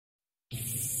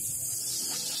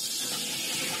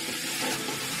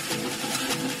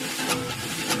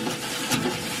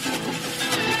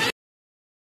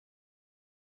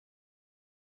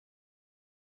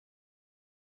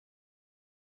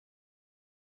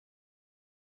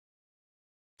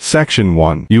Section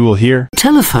 1. You will hear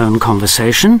telephone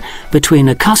conversation between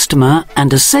a customer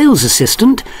and a sales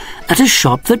assistant at a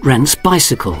shop that rents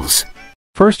bicycles.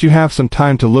 First, you have some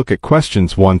time to look at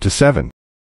questions 1 to 7.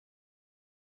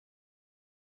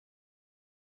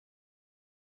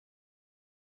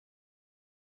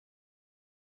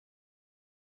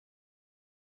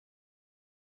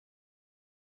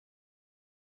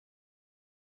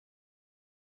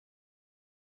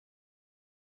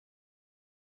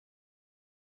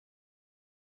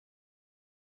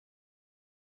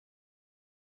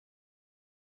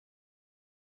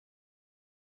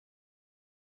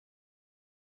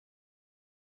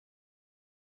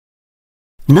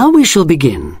 Now we shall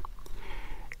begin.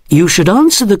 You should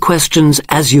answer the questions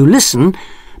as you listen,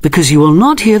 because you will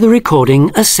not hear the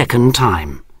recording a second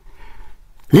time.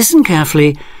 Listen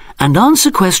carefully and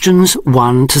answer questions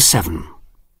 1 to 7.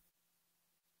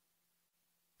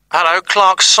 Hello,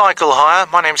 Clark's Cycle Hire.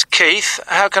 My name's Keith.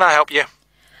 How can I help you?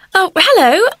 Oh,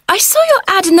 hello. I saw your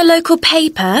ad in the local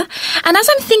paper, and as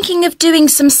I'm thinking of doing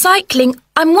some cycling,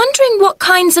 I'm wondering what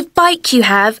kinds of bike you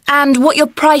have and what your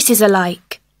prices are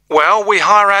like. Well, we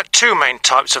hire out 2 main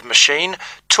types of machine,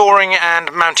 touring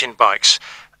and mountain bikes.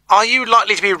 Are you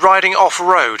likely to be riding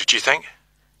off-road, do you think?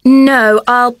 No,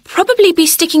 I'll probably be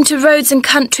sticking to roads and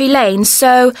country lanes,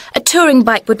 so a touring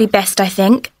bike would be best, I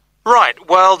think. Right,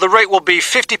 well, the rate will be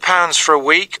 £50 for a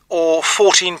week or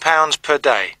 £14 per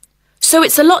day. So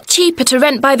it's a lot cheaper to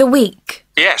rent by the week?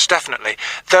 Yes, definitely.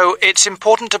 Though it's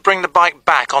important to bring the bike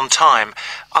back on time.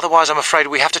 Otherwise, I'm afraid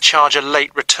we have to charge a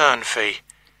late return fee.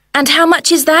 And how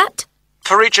much is that?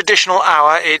 For each additional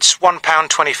hour, it's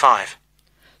 £1.25.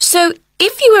 So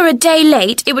if you were a day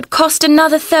late, it would cost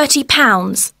another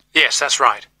 £30? Yes, that's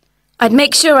right. I'd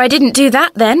make sure I didn't do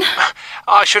that then.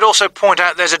 I should also point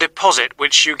out there's a deposit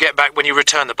which you get back when you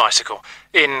return the bicycle.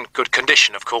 In good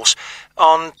condition, of course.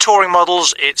 On touring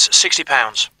models, it's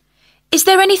 £60. Is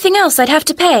there anything else I'd have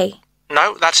to pay?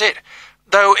 No, that's it.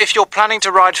 Though if you're planning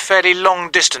to ride fairly long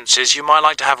distances, you might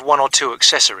like to have 1 or 2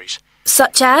 accessories.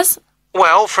 Such as?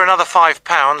 Well, for another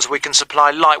 £5 we can supply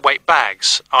lightweight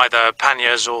bags, either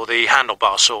panniers or the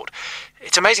handlebar sort.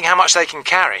 It's amazing how much they can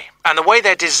carry, and the way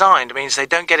they're designed means they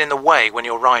don't get in the way when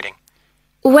you're riding.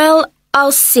 Well,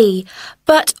 I'll see.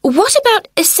 But what about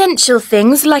essential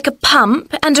things like a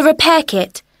pump and a repair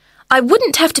kit? I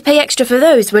wouldn't have to pay extra for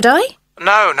those, would I?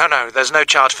 No, there's no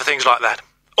charge for things like that.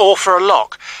 Or for a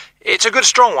lock. It's a good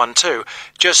strong one too.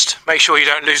 Just make sure you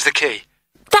don't lose the key.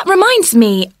 That reminds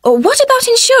me, what about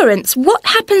insurance? What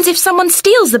happens if someone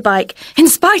steals the bike, in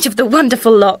spite of the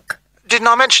wonderful lock? Didn't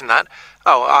I mention that?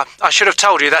 Oh, I should have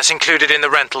told you that's included in the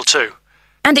rental too.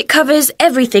 And it covers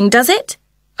everything, does it?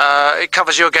 It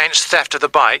covers you against theft of the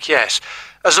bike, yes,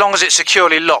 as long as it's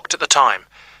securely locked at the time.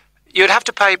 You'd have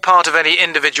to pay part of any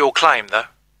individual claim, though.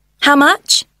 How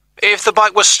much? If the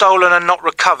bike was stolen and not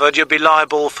recovered, you'd be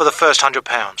liable for the first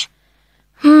 £100.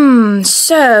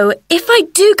 So, if I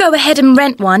do go ahead and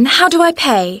rent one, how do I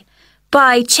pay?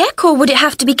 By cheque or would it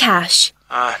have to be cash?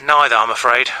 Neither, I'm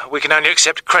afraid. We can only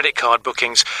accept credit card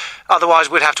bookings. Otherwise,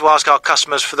 we'd have to ask our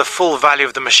customers for the full value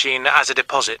of the machine as a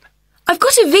deposit. I've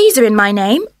got a Visa in my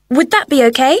name. Would that be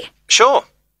okay? Sure.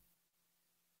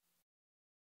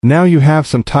 Now you have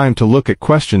some time to look at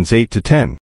questions 8 to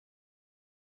 10.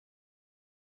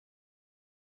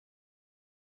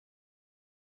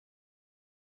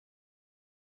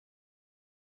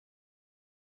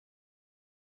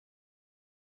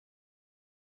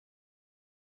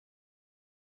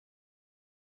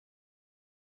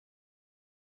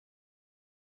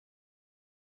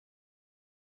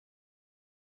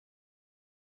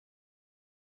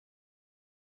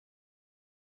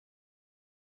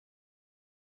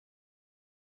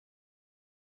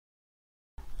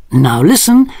 Now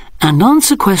listen and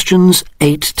answer questions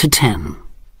 8 to 10.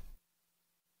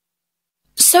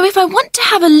 So if I want to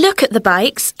have a look at the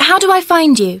bikes, how do I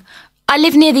find you? I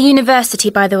live near the university,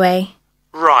 by the way.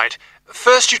 Right.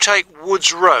 First you take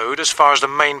Woods Road as far as the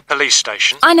main police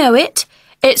station. I know it.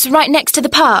 It's right next to the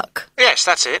park. Yes,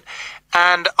 that's it.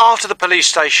 And after the police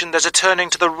station, there's a turning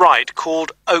to the right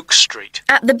called Oak Street.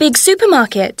 At the big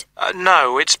supermarket?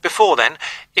 No, it's before then.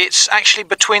 It's actually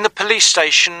between the police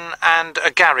station and a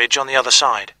garage on the other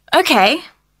side. OK.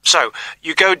 So,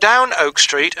 you go down Oak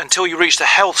Street until you reach the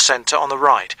health centre on the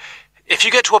right. If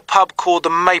you get to a pub called the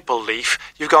Maple Leaf,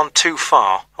 you've gone too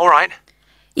far. All right?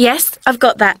 Yes, I've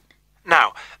got that.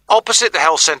 Now, opposite the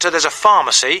health centre, there's a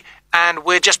pharmacy, and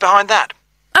we're just behind that.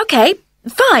 OK,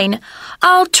 fine.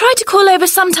 I'll try to call over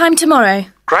sometime tomorrow.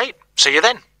 Great. See you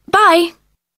then. Bye.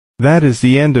 That is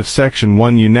the end of section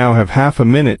 1. You now have half a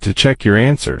minute to check your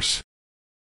answers.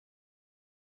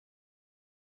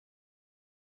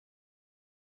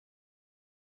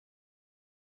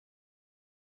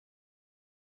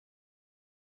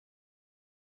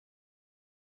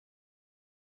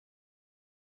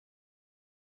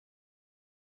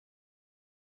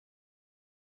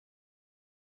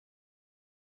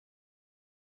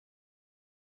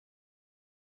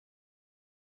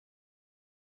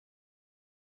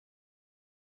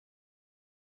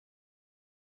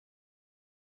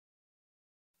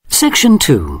 Section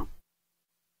 2.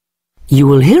 You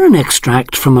will hear an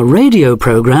extract from a radio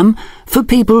program for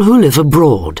people who live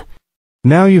abroad.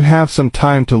 Now you have some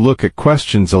time to look at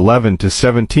questions 11 to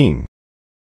 17.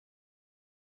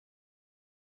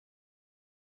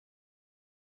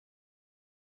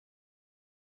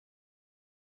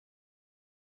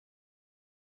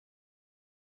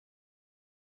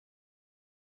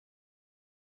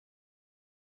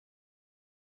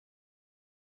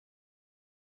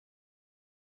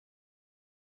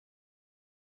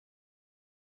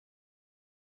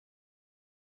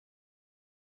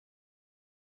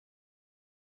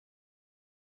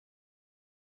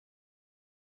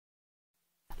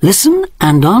 Listen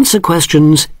and answer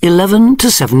questions 11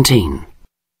 to 17.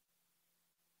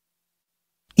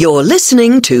 You're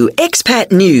listening to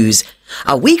Expat News,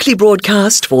 a weekly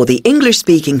broadcast for the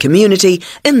English-speaking community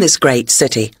in this great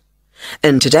city.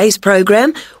 In today's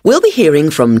programme, we'll be hearing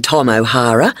from Tom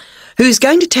O'Hara, who's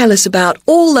going to tell us about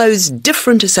all those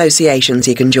different associations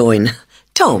he can join.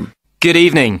 Tom. Good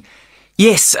evening.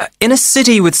 Yes, in a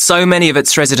city with so many of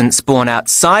its residents born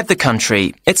outside the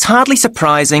country, it's hardly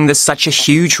surprising there's such a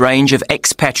huge range of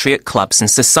expatriate clubs and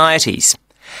societies.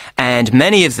 And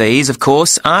many of these, of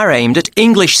course, are aimed at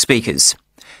English speakers.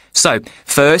 So,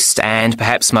 first and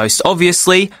perhaps most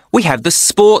obviously, we have the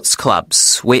sports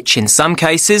clubs, which in some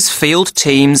cases field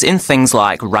teams in things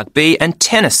like rugby and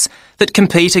tennis that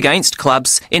compete against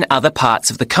clubs in other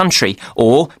parts of the country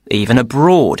or even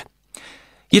abroad.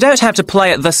 You don't have to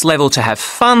play at this level to have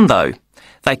fun, though.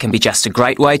 They can be just a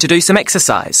great way to do some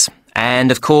exercise. And,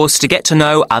 of course, to get to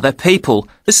know other people,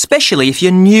 especially if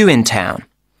you're new in town.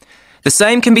 The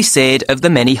same can be said of the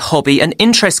many hobby and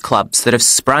interest clubs that have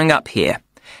sprung up here.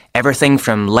 Everything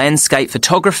from landscape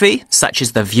photography, such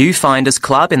as the Viewfinders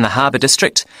Club in the Harbour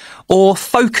District, or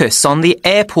Focus on the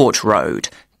Airport Road,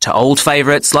 to old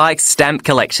favourites like stamp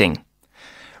collecting.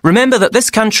 Remember that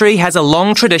this country has a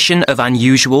long tradition of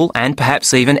unusual and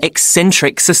perhaps even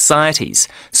eccentric societies,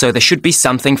 so there should be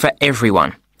something for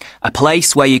everyone. A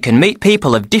place where you can meet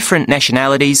people of different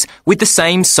nationalities with the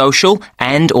same social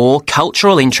and/or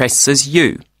cultural interests as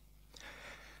you.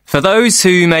 For those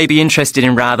who may be interested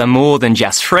in rather more than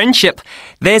just friendship,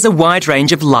 there's a wide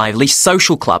range of lively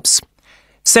social clubs.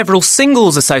 Several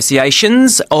singles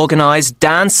associations organise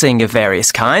dancing of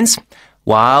various kinds,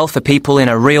 while for people in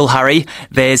a real hurry,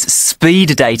 there's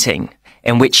speed dating,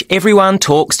 in which everyone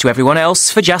talks to everyone else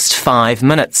for just 5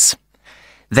 minutes.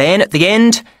 Then, at the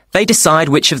end, they decide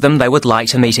which of them they would like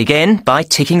to meet again by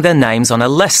ticking their names on a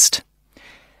list.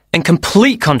 In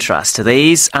complete contrast to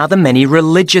these are the many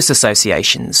religious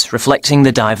associations, reflecting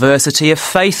the diversity of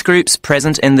faith groups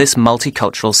present in this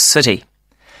multicultural city.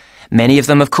 Many of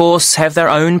them, of course, have their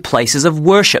own places of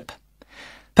worship.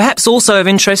 Perhaps also of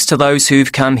interest to those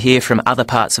who've come here from other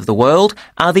parts of the world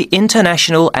are the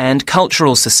international and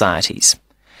cultural societies.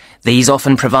 These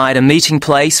often provide a meeting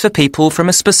place for people from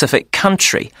a specific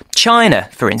country, China,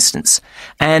 for instance,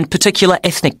 and particular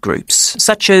ethnic groups,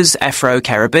 such as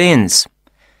Afro-Caribbeans.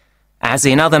 As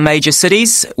in other major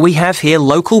cities, we have here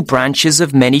local branches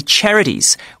of many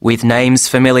charities with names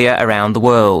familiar around the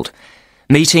world.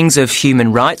 Meetings of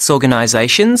human rights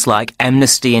organisations like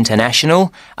Amnesty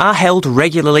International are held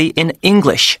regularly in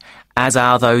English, as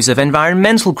are those of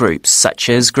environmental groups such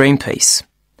as Greenpeace.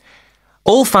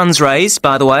 All funds raised,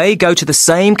 by the way, go to the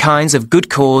same kinds of good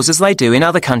cause as they do in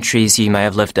other countries you may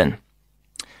have lived in.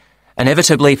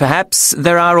 Inevitably, perhaps,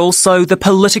 there are also the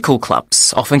political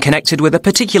clubs, often connected with a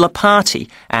particular party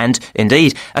and,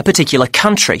 indeed, a particular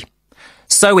country.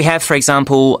 So we have, for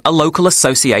example, a local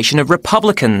association of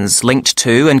Republicans linked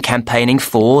to and campaigning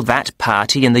for that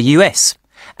party in the US,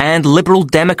 and Liberal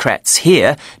Democrats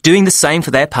here doing the same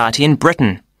for their party in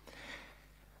Britain.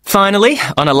 Finally,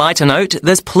 on a lighter note,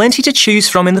 there's plenty to choose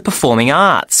from in the performing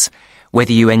arts.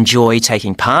 Whether you enjoy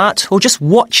taking part or just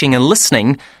watching and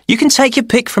listening, you can take your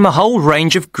pick from a whole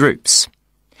range of groups.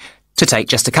 To take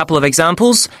just a couple of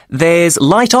examples, there's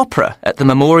light opera at the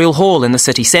Memorial Hall in the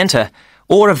city centre,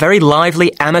 or a very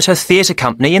lively amateur theatre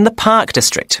company in the Park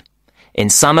District. In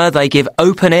summer, they give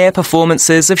open-air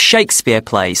performances of Shakespeare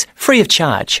plays, free of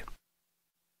charge.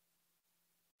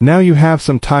 Now you have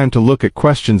some time to look at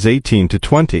questions 18 to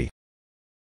 20.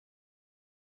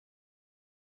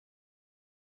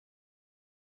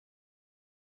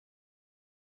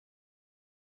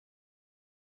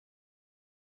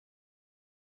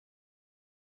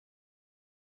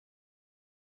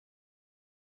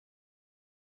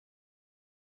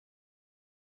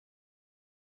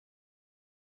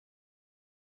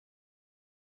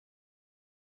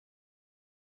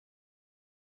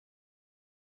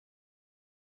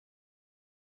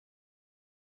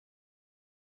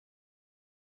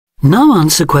 Now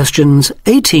answer questions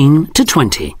 18 to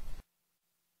 20.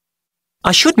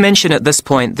 I should mention at this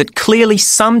point that clearly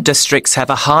some districts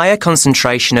have a higher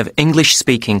concentration of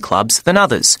English-speaking clubs than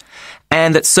others,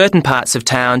 and that certain parts of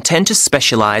town tend to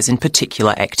specialise in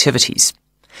particular activities.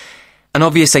 An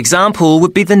obvious example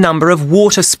would be the number of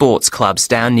water sports clubs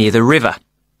down near the river.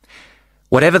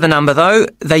 Whatever the number though,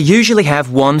 they usually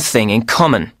have one thing in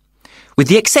common. With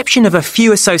the exception of a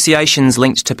few associations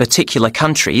linked to particular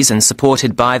countries and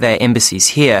supported by their embassies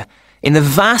here, in the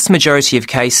vast majority of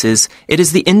cases, it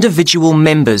is the individual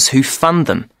members who fund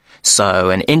them, so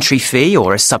an entry fee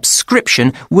or a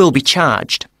subscription will be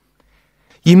charged.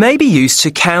 You may be used to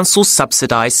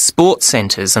council-subsidised sports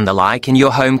centres and the like in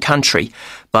your home country,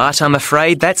 but I'm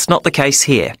afraid that's not the case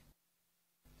here.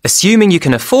 Assuming you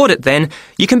can afford it then,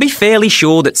 you can be fairly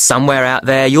sure that somewhere out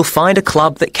there you'll find a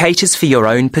club that caters for your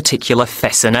own particular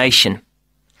fascination.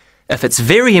 If it's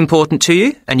very important to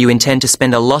you and you intend to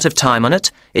spend a lot of time on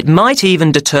it, it might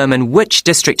even determine which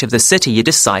district of the city you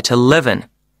decide to live in.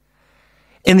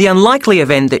 In the unlikely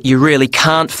event that you really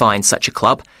can't find such a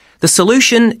club, the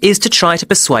solution is to try to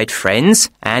persuade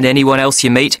friends and anyone else you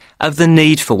meet of the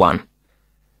need for one.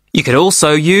 You could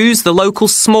also use the local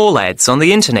small ads on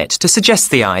the internet to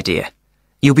suggest the idea.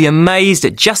 You'll be amazed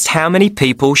at just how many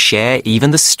people share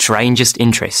even the strangest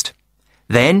interest.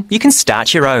 Then you can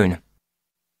start your own.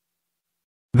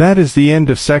 That is the end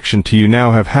of section 2. You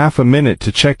now have half a minute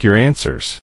to check your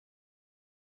answers.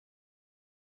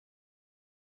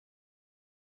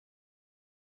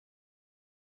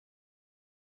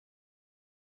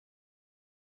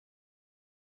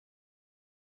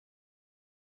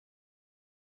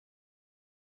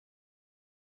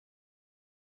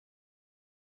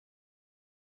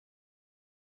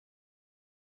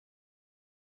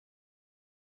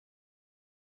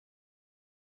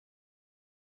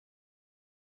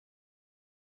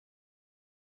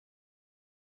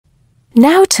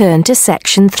 Now turn to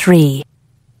Section 3.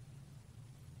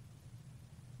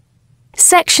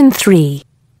 Section 3.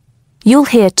 You'll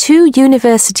hear two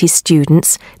university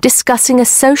students discussing a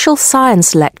social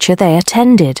science lecture they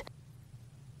attended.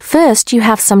 First, you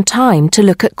have some time to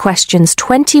look at questions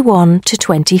 21 to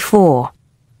 24.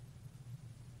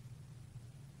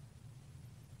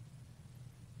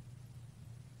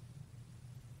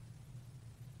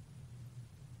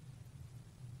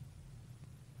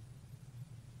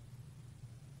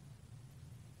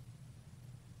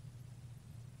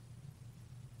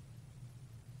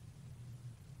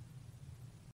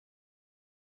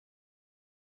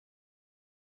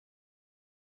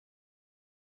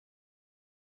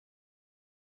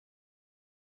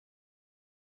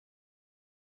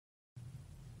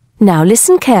 Now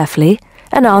listen carefully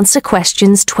and answer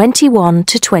questions 21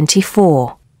 to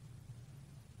 24.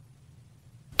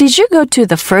 Did you go to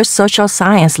the first social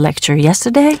science lecture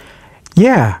yesterday?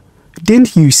 Yeah.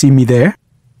 Didn't you see me there?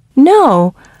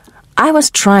 No. I was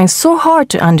trying so hard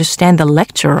to understand the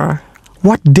lecturer.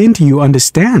 What didn't you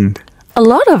understand? A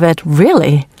lot of it,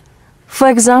 really. For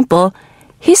example,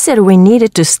 he said we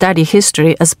needed to study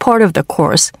history as part of the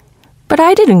course, but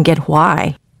I didn't get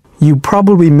why. You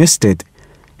probably missed it.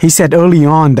 He said early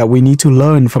on that we need to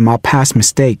learn from our past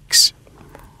mistakes.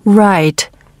 Right.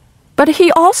 But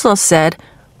he also said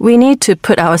we need to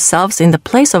put ourselves in the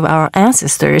place of our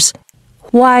ancestors.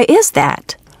 Why is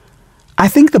that? I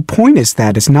think the point is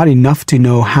that it's not enough to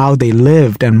know how they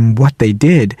lived and what they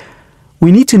did.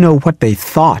 We need to know what they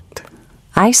thought.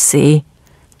 I see.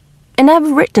 And I've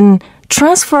written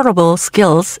transferable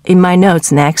skills in my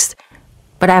notes next,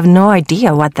 but I have no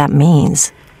idea what that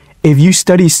means. If you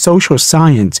study social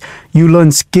science, you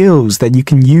learn skills that you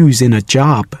can use in a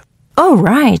job. Oh,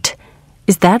 right.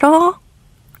 Is that all?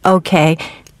 Okay,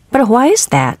 but why is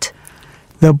that?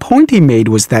 The point he made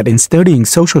was that in studying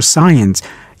social science,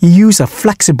 you use a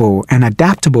flexible and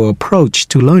adaptable approach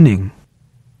to learning.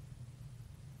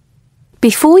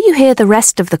 Before you hear the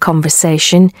rest of the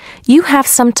conversation, you have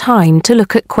some time to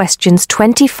look at questions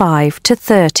 25 to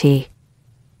 30.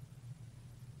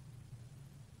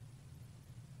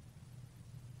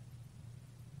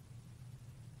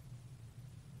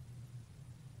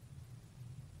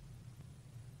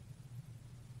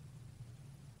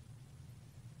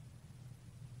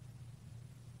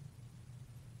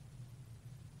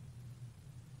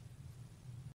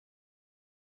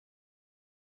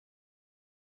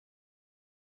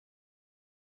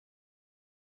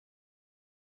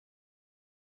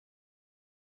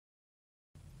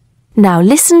 Now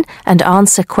listen and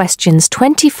answer questions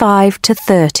 25 to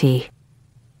 30.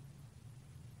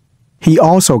 He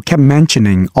also kept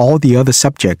mentioning all the other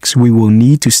subjects we will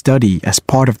need to study as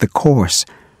part of the course.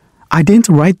 I didn't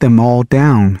write them all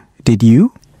down, did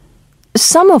you?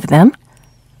 Some of them.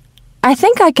 I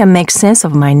think I can make sense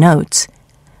of my notes.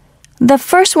 The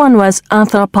first one was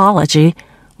anthropology,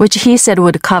 which he said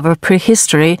would cover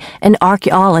prehistory and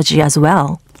archaeology as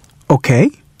well.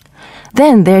 Okay.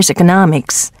 Then there's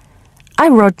economics. I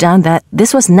wrote down that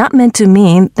this was not meant to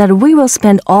mean that we will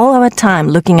spend all our time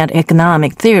looking at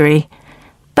economic theory,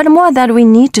 but more that we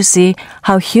need to see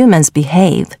how humans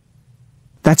behave.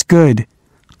 That's good.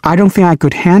 I don't think I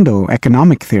could handle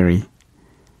economic theory.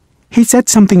 He said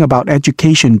something about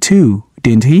education too,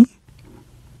 didn't he?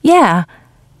 Yeah.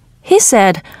 He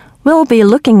said we'll be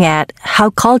looking at how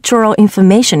cultural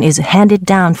information is handed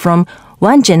down from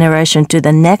one generation to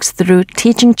the next through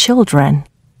teaching children.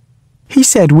 He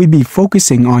said we'd be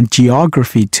focusing on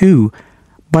geography too,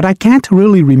 but I can't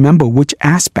really remember which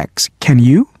aspects. Can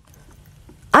you?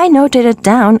 I noted it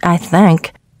down, I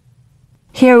think.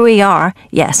 Here we are,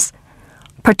 yes,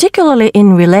 particularly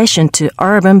in relation to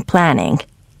urban planning.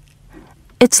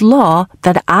 It's law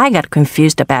that I got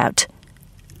confused about.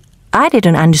 I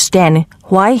didn't understand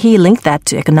why he linked that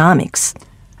to economics.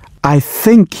 I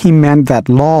think he meant that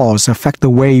laws affect the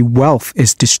way wealth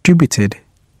is distributed.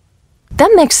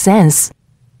 That makes sense.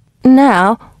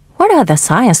 Now, what are the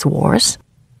science wars?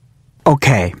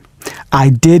 Okay, I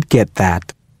did get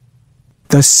that.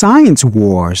 The science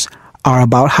wars are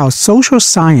about how social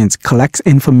science collects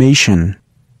information.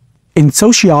 In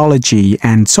sociology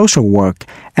and social work,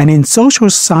 and in social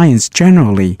science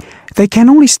generally, they can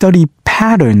only study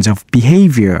patterns of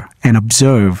behavior and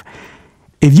observe.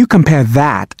 If you compare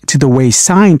that to the way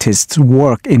scientists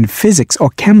work in physics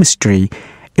or chemistry,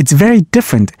 it's very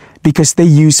different because they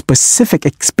use specific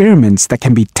experiments that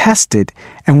can be tested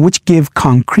and which give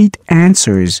concrete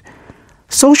answers.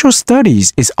 Social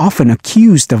studies is often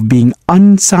accused of being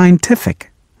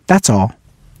unscientific. That's all.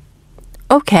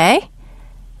 Okay.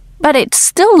 But it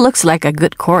still looks like a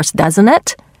good course, doesn't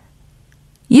it?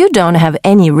 You don't have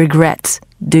any regrets,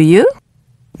 do you?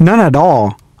 None at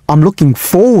all. I'm looking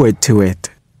forward to it.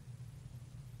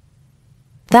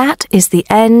 That is the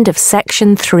end of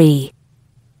section 3.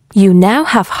 You now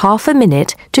have half a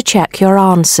minute to check your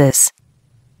answers.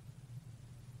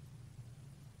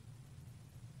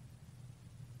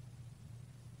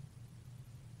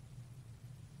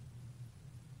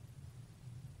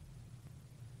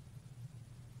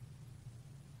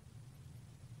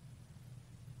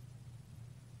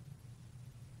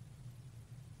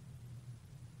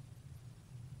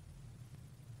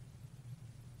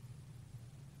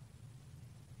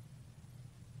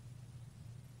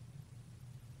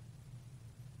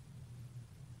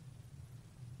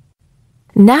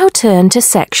 Now turn to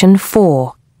section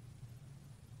 4.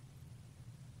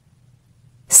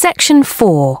 Section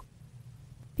 4.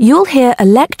 You'll hear a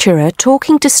lecturer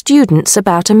talking to students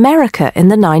about America in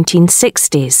the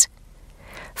 1960s.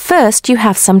 First, you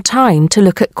have some time to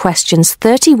look at questions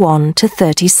 31 to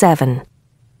 37.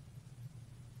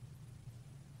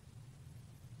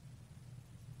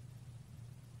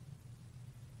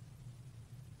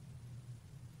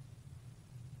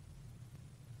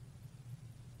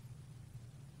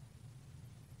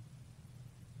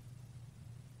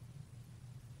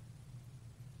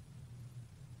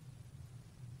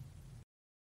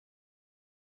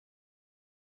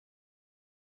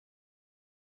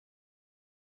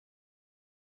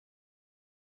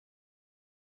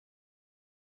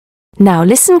 Now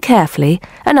listen carefully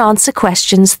and answer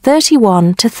questions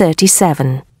 31 to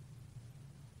 37.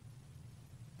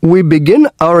 We begin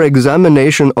our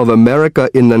examination of America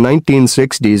in the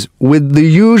 1960s with the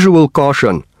usual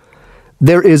caution.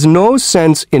 There is no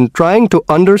sense in trying to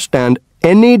understand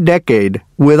any decade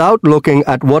without looking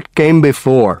at what came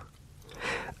before.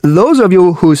 Those of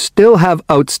you who still have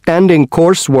outstanding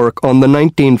coursework on the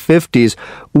 1950s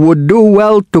would do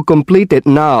well to complete it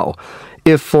now,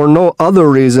 if for no other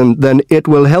reason than it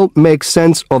will help make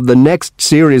sense of the next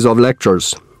series of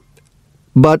lectures.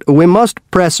 But we must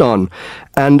press on,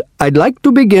 and I'd like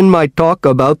to begin my talk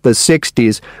about the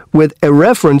 60s with a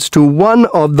reference to one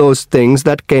of those things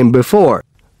that came before,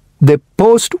 the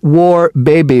post-war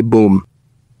baby boom.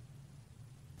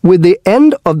 With the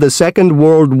end of the Second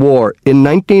World War in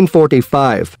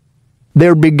 1945,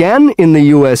 there began in the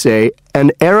USA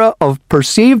an era of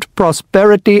perceived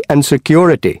prosperity and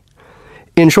security.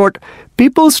 In short,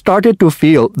 people started to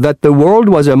feel that the world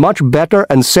was a much better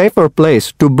and safer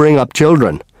place to bring up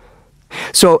children.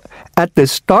 So, at the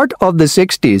start of the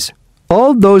 60s,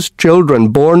 all those children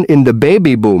born in the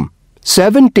baby boom,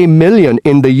 70 million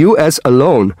in the US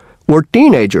alone, were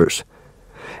teenagers.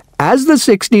 As the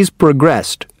 60s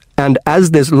progressed, and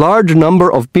as this large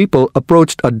number of people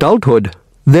approached adulthood,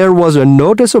 there was a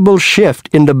noticeable shift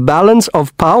in the balance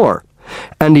of power,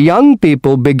 and young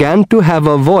people began to have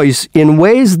a voice in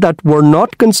ways that were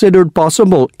not considered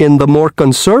possible in the more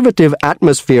conservative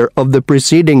atmosphere of the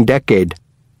preceding decade.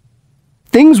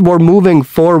 Things were moving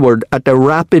forward at a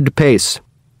rapid pace.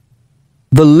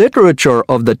 The literature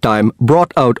of the time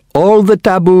brought out all the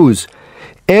taboos.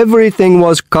 Everything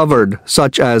was covered,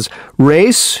 such as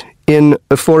race in,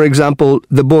 for example,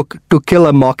 the book To Kill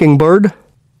a Mockingbird.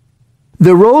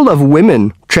 The role of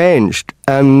women changed,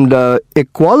 and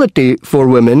equality for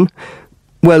women,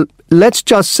 well, let's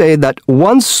just say that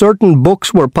once certain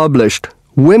books were published,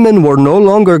 women were no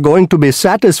longer going to be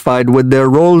satisfied with their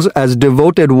roles as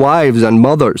devoted wives and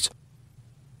mothers.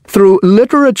 Through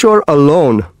literature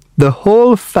alone, the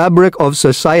whole fabric of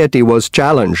society was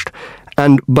challenged,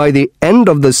 and by the end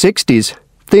of the 60s,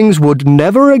 things would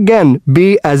never again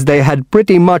be as they had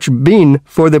pretty much been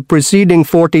for the preceding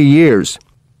 40 years.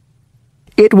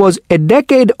 It was a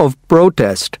decade of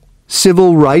protest,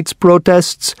 civil rights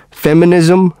protests,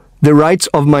 feminism, the rights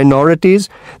of minorities,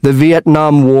 the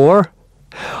Vietnam War.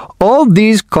 All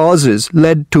these causes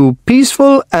led to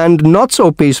peaceful and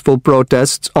not-so-peaceful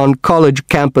protests on college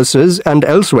campuses and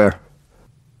elsewhere.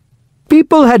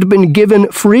 People had been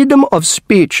given freedom of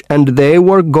speech and they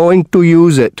were going to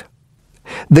use it.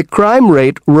 The crime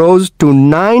rate rose to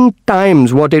 9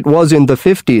 times what it was in the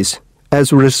 50s,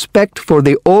 as respect for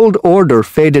the old order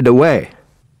faded away.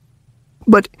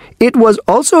 But it was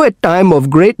also a time of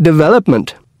great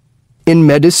development. In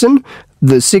medicine,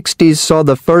 the 60s saw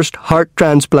the first heart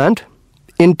transplant.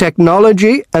 In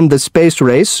technology and the space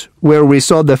race, where we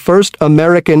saw the first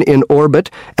American in orbit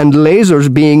and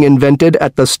lasers being invented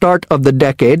at the start of the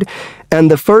decade, and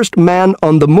the first man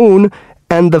on the moon,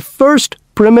 and the first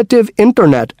primitive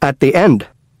internet at the end.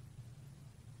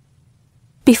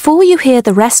 Before you hear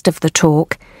the rest of the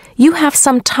talk, you have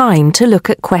some time to look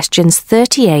at questions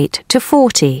 38 to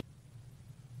 40.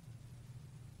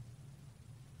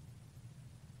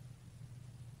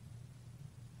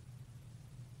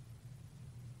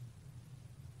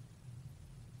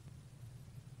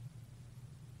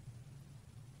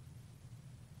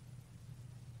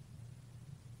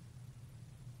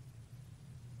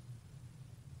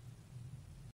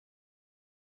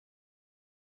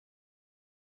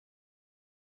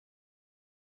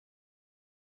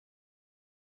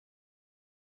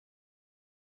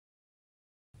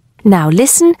 Now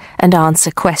listen and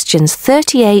answer questions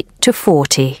 38 to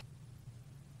 40.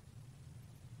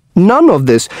 None of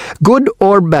this, good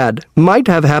or bad, might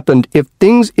have happened if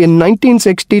things in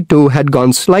 1962 had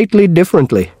gone slightly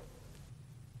differently.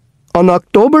 On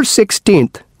October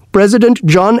 16th, President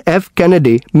John F.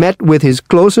 Kennedy met with his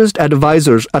closest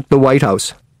advisors at the White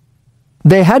House.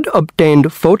 They had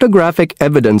obtained photographic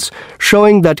evidence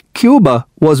showing that Cuba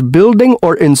was building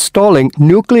or installing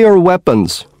nuclear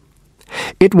weapons.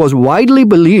 It was widely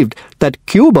believed that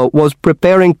Cuba was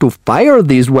preparing to fire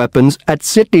these weapons at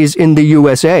cities in the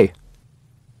USA.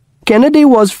 Kennedy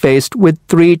was faced with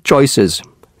 3 choices: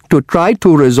 to try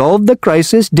to resolve the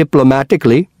crisis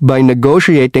diplomatically by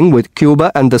negotiating with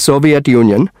Cuba and the Soviet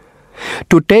Union,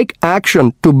 to take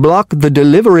action to block the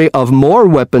delivery of more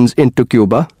weapons into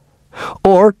Cuba,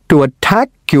 or to attack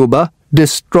Cuba,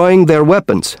 destroying their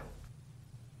weapons.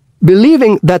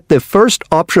 Believing that the first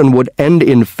option would end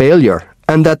in failure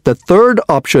and that the third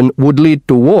option would lead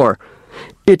to war,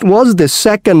 it was the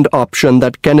second option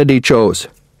that Kennedy chose.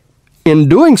 In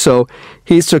doing so,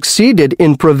 he succeeded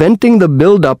in preventing the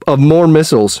buildup of more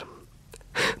missiles.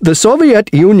 The Soviet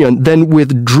Union then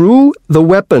withdrew the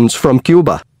weapons from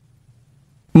Cuba.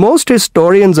 Most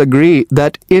historians agree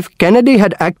that if Kennedy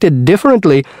had acted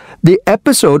differently, the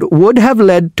episode would have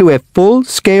led to a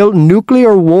full-scale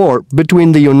nuclear war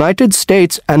between the United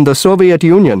States and the Soviet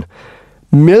Union.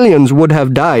 Millions would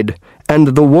have died,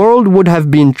 and the world would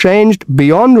have been changed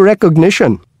beyond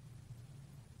recognition.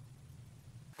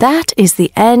 That is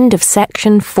the end of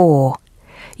section 4.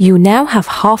 You now have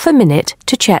half a minute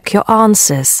to check your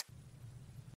answers.